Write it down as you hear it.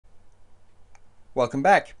Welcome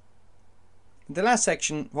back. In the last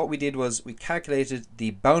section, what we did was we calculated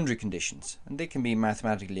the boundary conditions, and they can be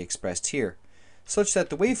mathematically expressed here, such that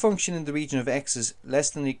the wave function in the region of x is less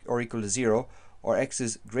than or equal to 0, or x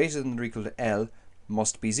is greater than or equal to L,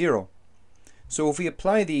 must be 0. So if we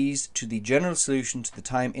apply these to the general solution to the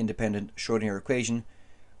time-independent Schrodinger equation,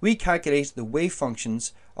 we calculate the wave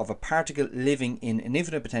functions of a particle living in an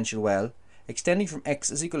infinite potential well, extending from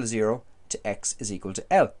x is equal to 0 to x is equal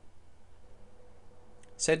to L.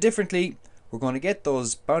 Said differently, we're going to get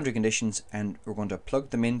those boundary conditions and we're going to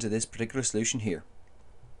plug them into this particular solution here.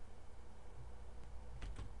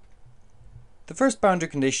 The first boundary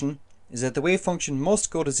condition is that the wave function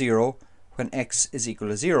must go to 0 when x is equal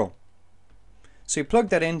to 0. So we plug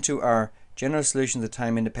that into our general solution to the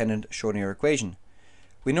time-independent Schrodinger equation.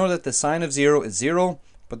 We know that the sine of 0 is 0,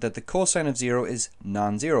 but that the cosine of 0 is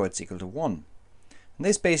non-zero, it's equal to 1. And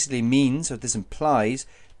this basically means, or this implies,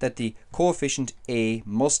 that the coefficient a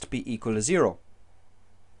must be equal to 0.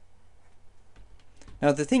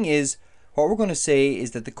 Now the thing is, what we're going to say is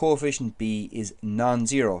that the coefficient b is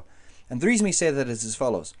non-zero. And the reason we say that is as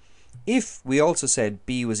follows. If we also said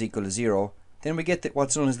b was equal to 0, then we get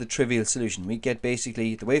what's known as the trivial solution. We get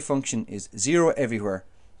basically the wave function is 0 everywhere,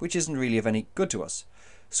 which isn't really of any good to us.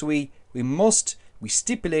 So we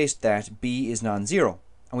stipulate that b is non-zero,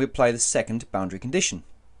 and we apply the second boundary condition.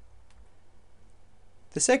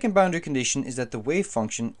 The second boundary condition is that the wave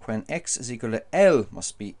function when x is equal to L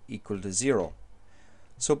must be equal to 0.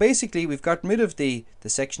 So basically we've gotten rid of the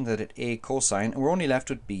section that had a cosine and we're only left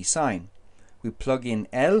with b sine. We plug in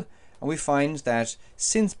L and we find that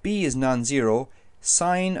since b is non-zero,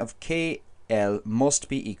 sine of KL must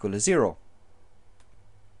be equal to 0.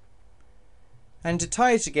 And to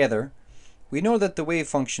tie it together, we know that the wave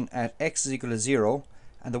function at x is equal to 0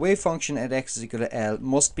 and the wave function at x is equal to L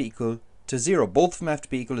must be equal to 0. Both of them have to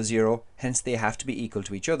be equal to 0, hence they have to be equal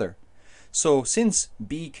to each other. So since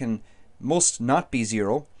b must not be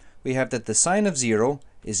 0, we have that the sine of 0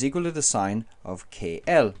 is equal to the sine of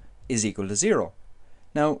KL is equal to 0.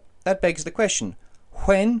 Now that begs the question,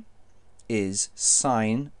 when is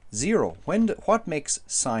sine 0? What makes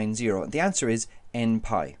sine 0? The answer is n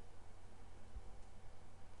pi.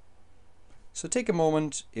 So take a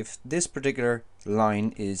moment if this particular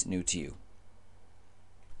line is new to you.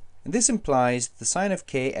 And this implies the sine of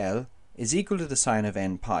KL is equal to the sine of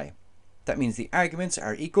n pi. That means the arguments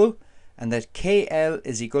are equal and that KL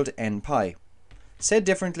is equal to n pi. Said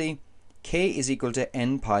differently, k is equal to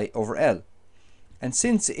n pi over L. And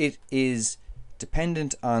since it is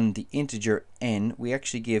dependent on the integer n, we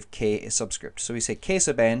actually give k a subscript. So we say k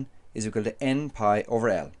sub n is equal to n pi over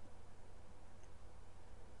L.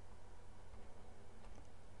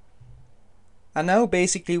 And now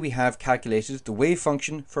basically we have calculated the wave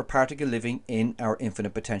function for a particle living in our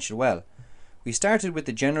infinite potential well. We started with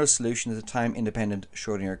the general solution of the time-independent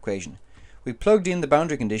Schrodinger equation. We plugged in the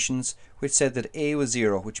boundary conditions which said that a was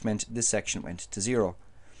 0, which meant this section went to 0.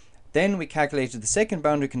 Then we calculated the second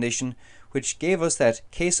boundary condition which gave us that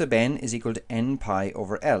k sub n is equal to n pi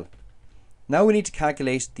over L. Now we need to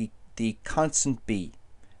calculate the constant b,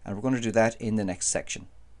 and we're going to do that in the next section.